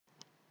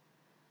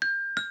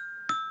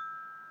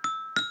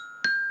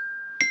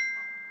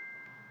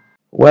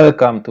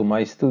Welcome to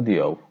my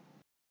studio.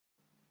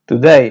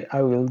 Today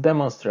I will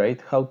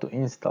demonstrate how to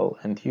install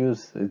and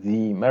use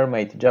the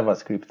Mermaid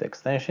JavaScript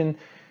extension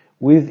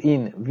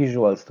within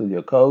Visual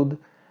Studio Code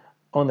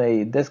on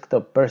a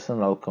desktop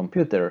personal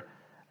computer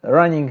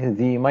running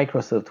the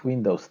Microsoft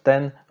Windows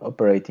 10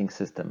 operating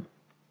system.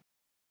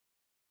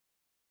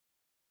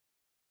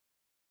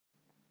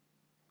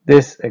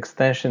 This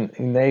extension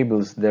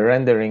enables the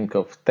rendering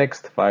of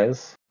text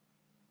files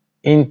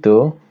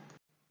into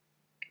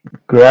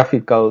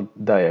graphical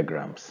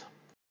diagrams.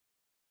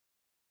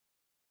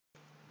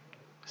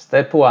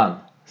 Step 1.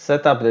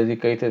 Set up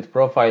dedicated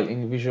profile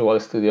in Visual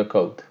Studio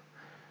Code.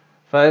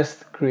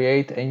 First,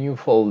 create a new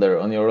folder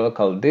on your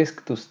local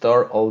disk to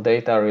store all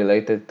data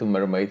related to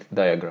Mermaid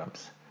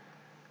diagrams.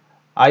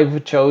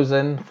 I've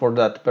chosen for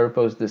that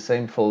purpose the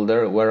same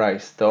folder where I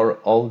store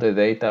all the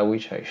data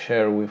which I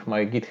share with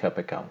my GitHub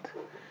account.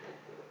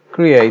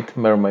 Create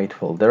Mermaid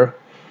folder.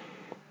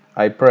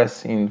 I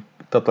press in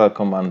Total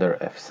Commander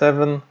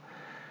F7.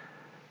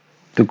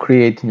 To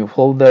create new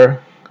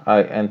folder,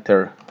 I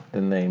enter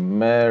the name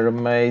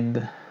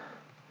Mermaid,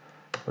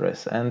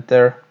 press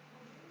enter.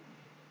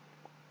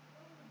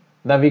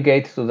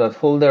 Navigate to that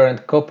folder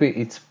and copy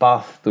its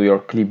path to your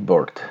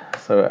clipboard.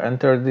 So I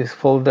enter this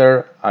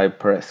folder, I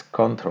press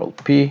Ctrl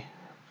P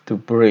to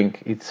bring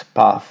its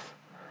path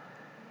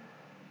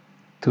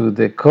to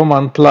the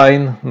command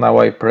line. Now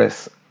I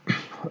press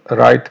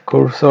right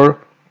cursor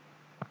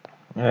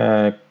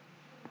to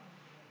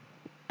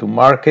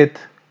mark it,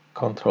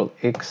 Ctrl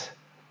X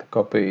to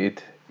copy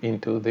it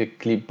into the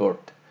clipboard.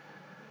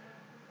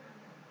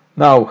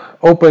 Now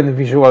open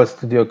Visual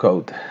Studio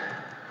Code.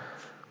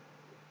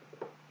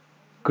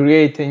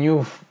 Create a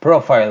new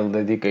profile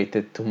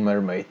dedicated to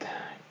Mermaid.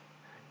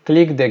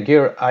 Click the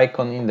gear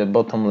icon in the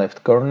bottom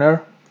left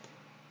corner.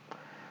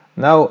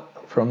 Now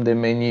from the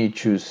menu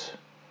choose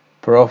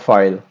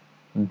Profile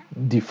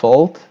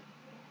Default,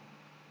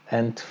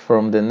 and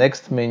from the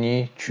next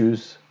menu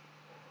choose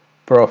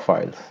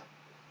Profiles.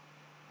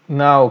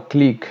 Now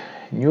click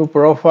New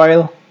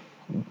Profile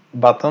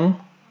button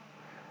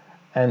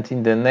and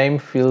in the name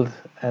field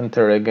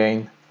enter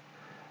again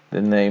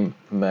the name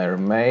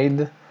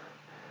Mermaid.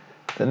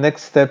 The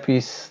next step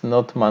is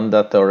not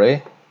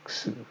mandatory.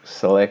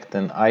 Select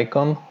an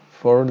icon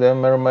for the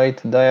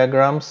Mermaid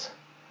diagrams.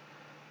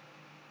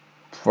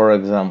 For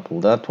example,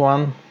 that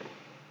one.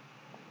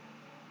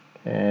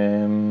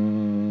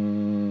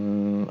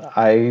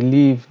 I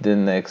leave the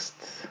next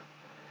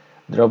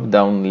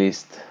drop-down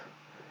list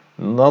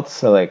not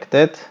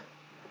selected,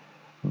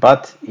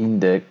 but in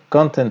the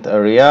content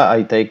area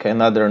I take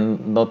another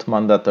not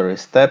mandatory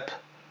step.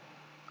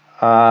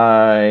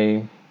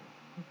 I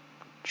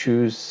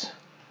choose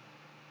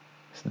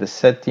the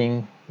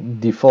setting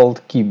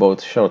default keyboard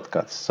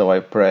shortcuts, so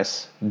I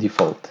press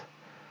default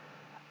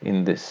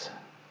in this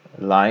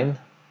line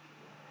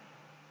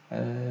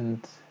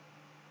and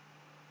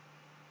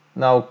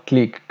now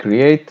click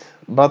create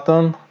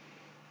button.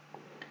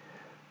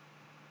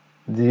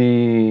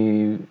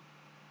 The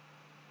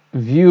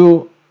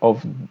view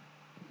of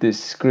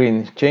this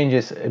screen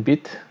changes a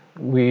bit.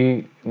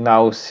 We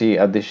now see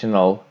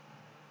additional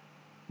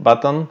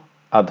button,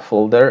 add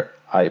folder.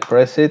 I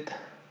press it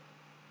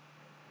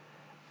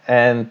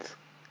and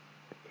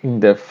in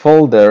the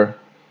folder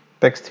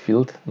text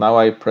field now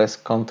I press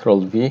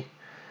Ctrl V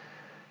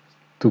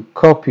to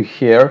copy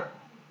here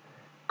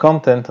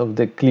content of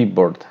the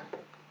clipboard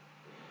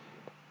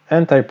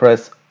and I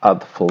press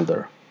add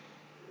folder.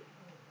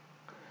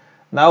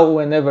 Now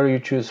whenever you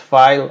choose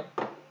file,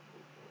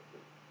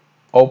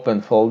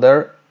 open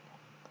folder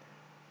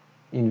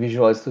in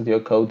Visual Studio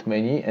Code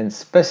menu and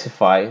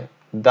specify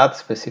that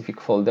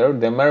specific folder,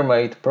 the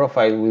Mermaid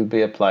profile will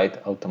be applied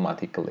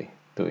automatically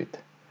to it.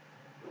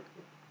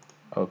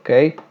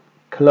 Okay,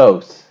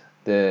 close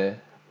the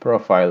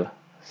profile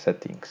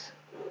settings.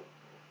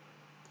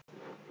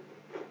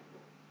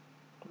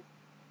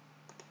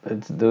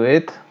 Let's do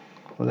it.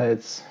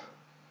 Let's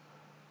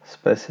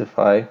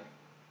specify.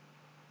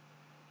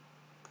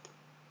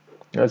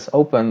 Let's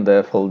open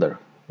the folder,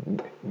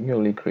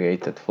 newly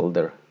created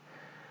folder.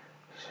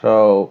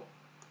 So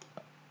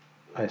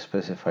I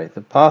specify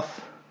the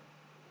path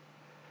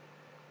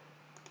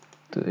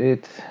to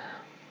it.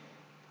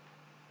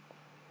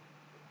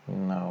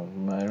 Now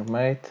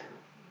Mermaid,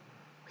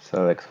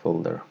 select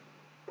folder.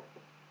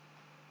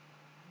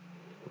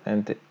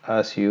 And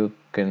as you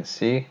can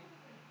see,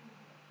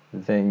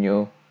 the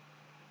new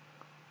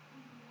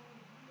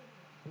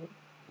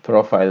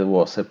profile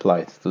was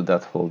applied to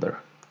that folder.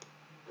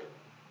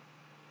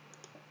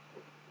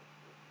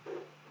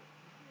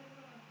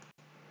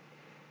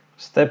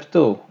 Step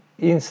 2.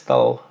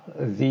 Install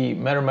the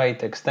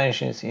Mermaid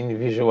extensions in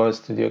Visual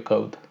Studio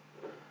Code.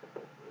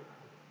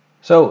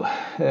 So,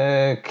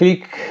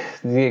 click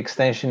the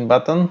extension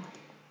button.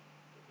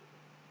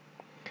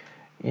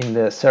 In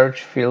the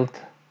search field,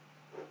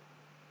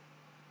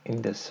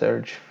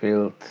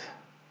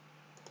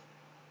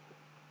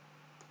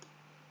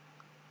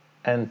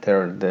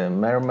 enter the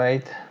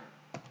Mermaid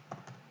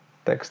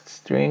text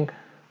string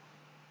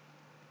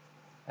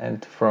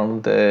and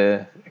from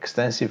the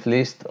extensive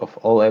list of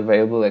all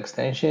available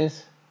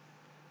extensions,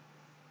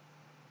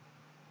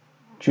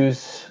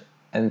 choose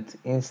and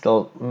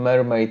install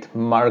Mermaid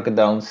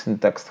Markdown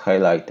syntax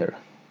highlighter.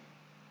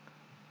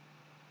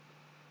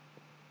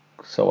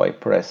 So I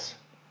press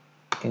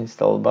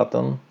install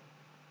button,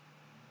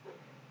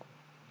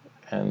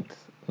 and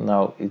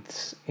now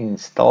it's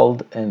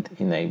installed and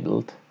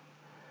enabled.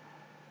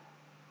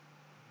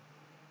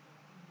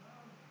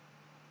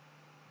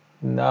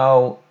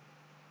 Now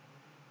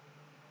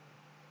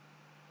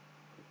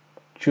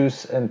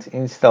choose and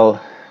install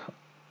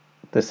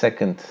the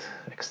second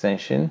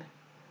extension,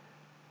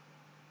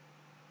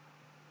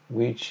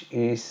 which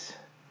is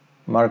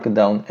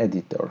Markdown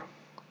Editor,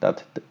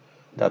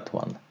 that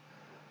one.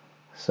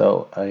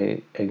 So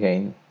I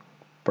again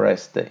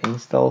press the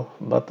install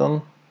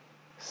button.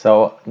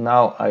 So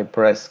now I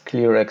press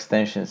clear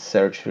extension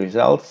search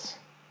results,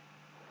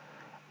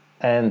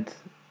 and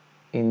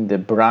in the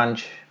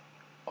branch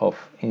of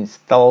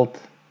installed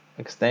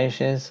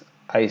extensions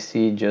I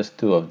see just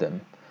two of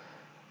them,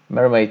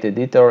 Mermaid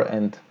Editor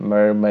and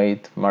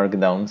Mermaid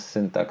Markdown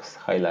syntax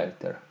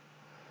highlighter.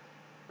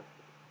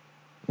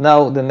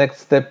 Now the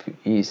next step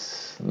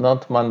is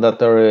not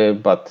mandatory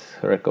but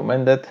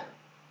recommended.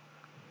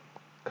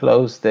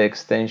 Close the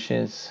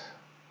extensions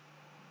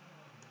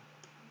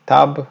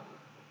tab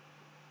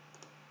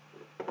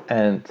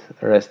and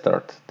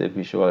restart the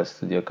Visual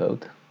Studio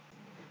Code.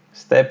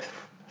 Step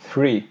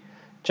 3.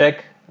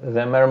 Check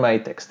the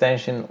Mermaid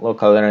extension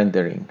local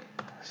rendering.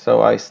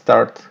 So I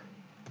start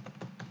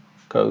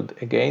code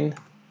again,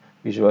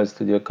 Visual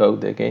Studio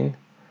Code again.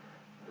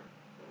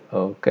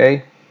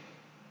 Okay.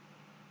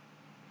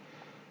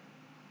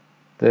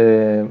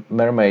 The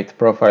Mermaid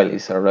profile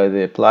is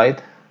already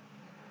applied.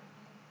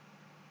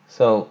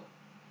 So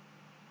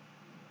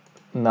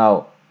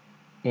now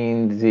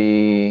in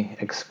the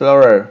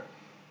Explorer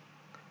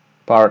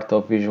part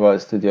of Visual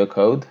Studio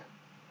Code,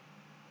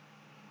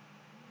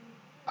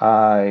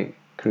 I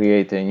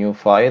create a new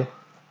file,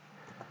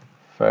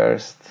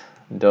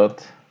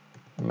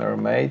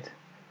 first.mermaid.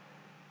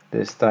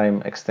 This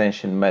time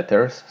extension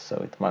matters, so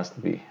it must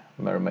be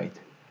Mermaid.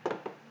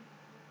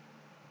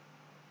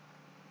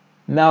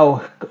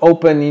 Now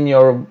open in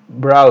your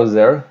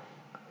browser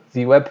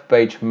the web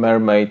page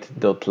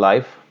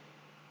mermaid.live.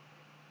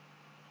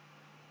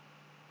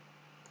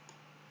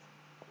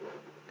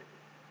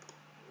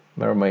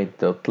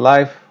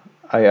 Mermaid.live.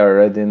 I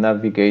already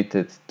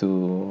navigated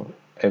to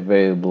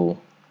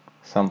available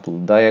sample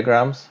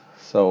diagrams,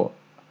 so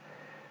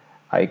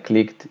I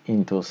clicked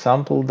into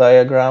sample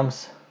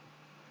diagrams,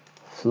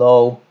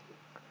 flow,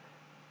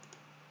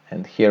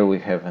 and here we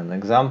have an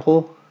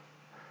example.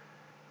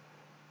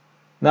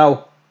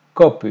 Now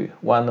copy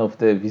one of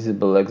the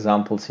visible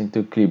examples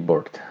into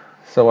clipboard.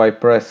 So I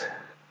press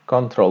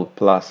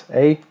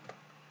Ctrl+A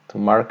to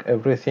mark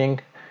everything,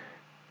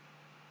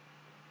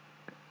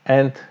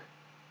 and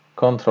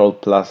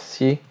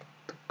Ctrl+C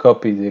to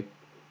copy the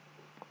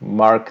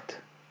marked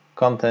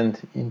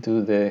content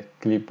into the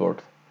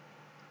clipboard.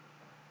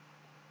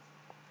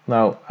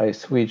 Now I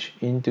switch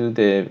into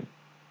the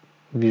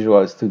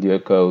Visual Studio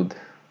Code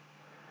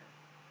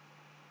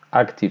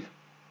active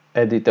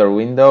editor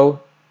window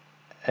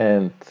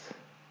and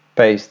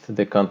paste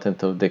the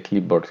content of the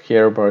clipboard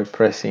here by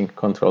pressing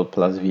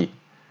Ctrl+V.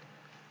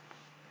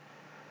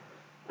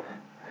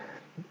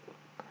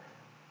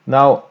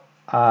 Now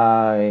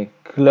I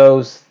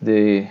close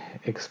the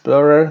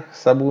Explorer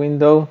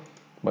sub-window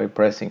by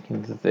pressing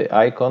into the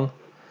icon,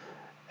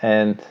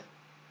 and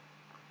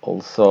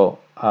also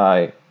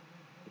I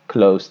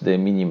close the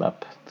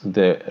minimap to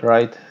the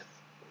right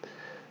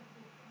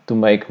to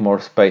make more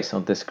space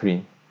on the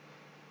screen.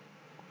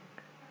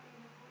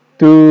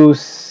 To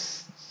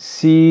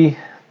see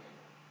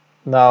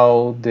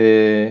now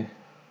the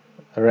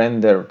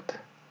rendered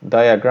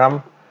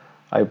diagram,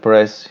 I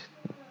press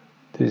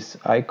this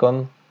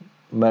icon,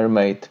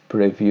 Mermaid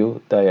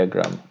Preview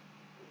Diagram,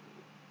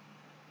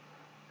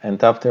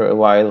 and after a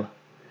while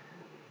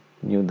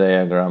new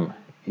diagram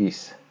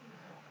is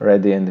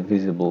ready and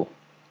visible.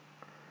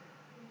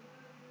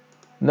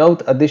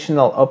 Note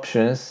additional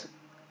options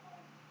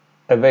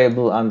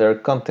available under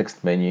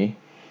context menu.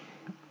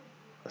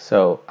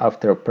 So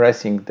after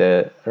pressing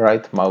the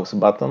right mouse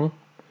button,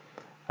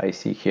 I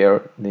see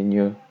here the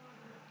new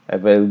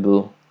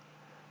available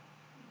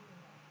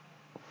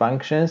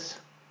functions.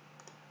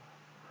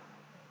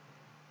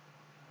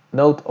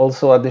 Note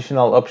also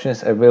additional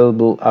options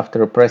available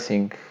after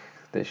pressing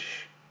the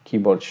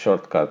keyboard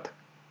shortcut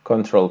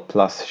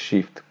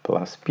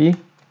Ctrl+Shift+P.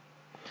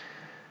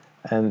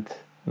 And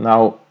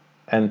now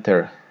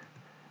enter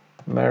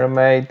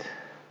Mermaid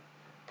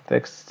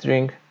text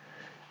string,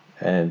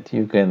 and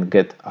you can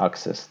get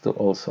access to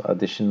also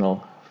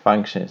additional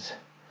functions.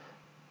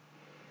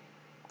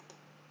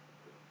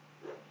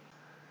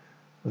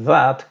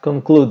 That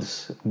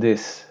concludes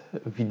this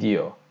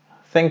video.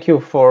 Thank you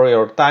for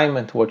your time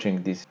and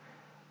watching this.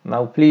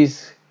 Now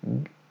please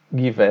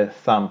give a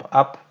thumb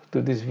up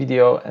to this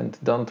video and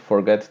don't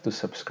forget to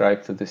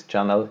subscribe to this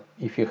channel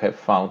if you have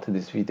found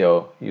this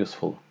video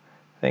useful.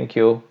 Thank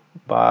you.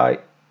 Bye.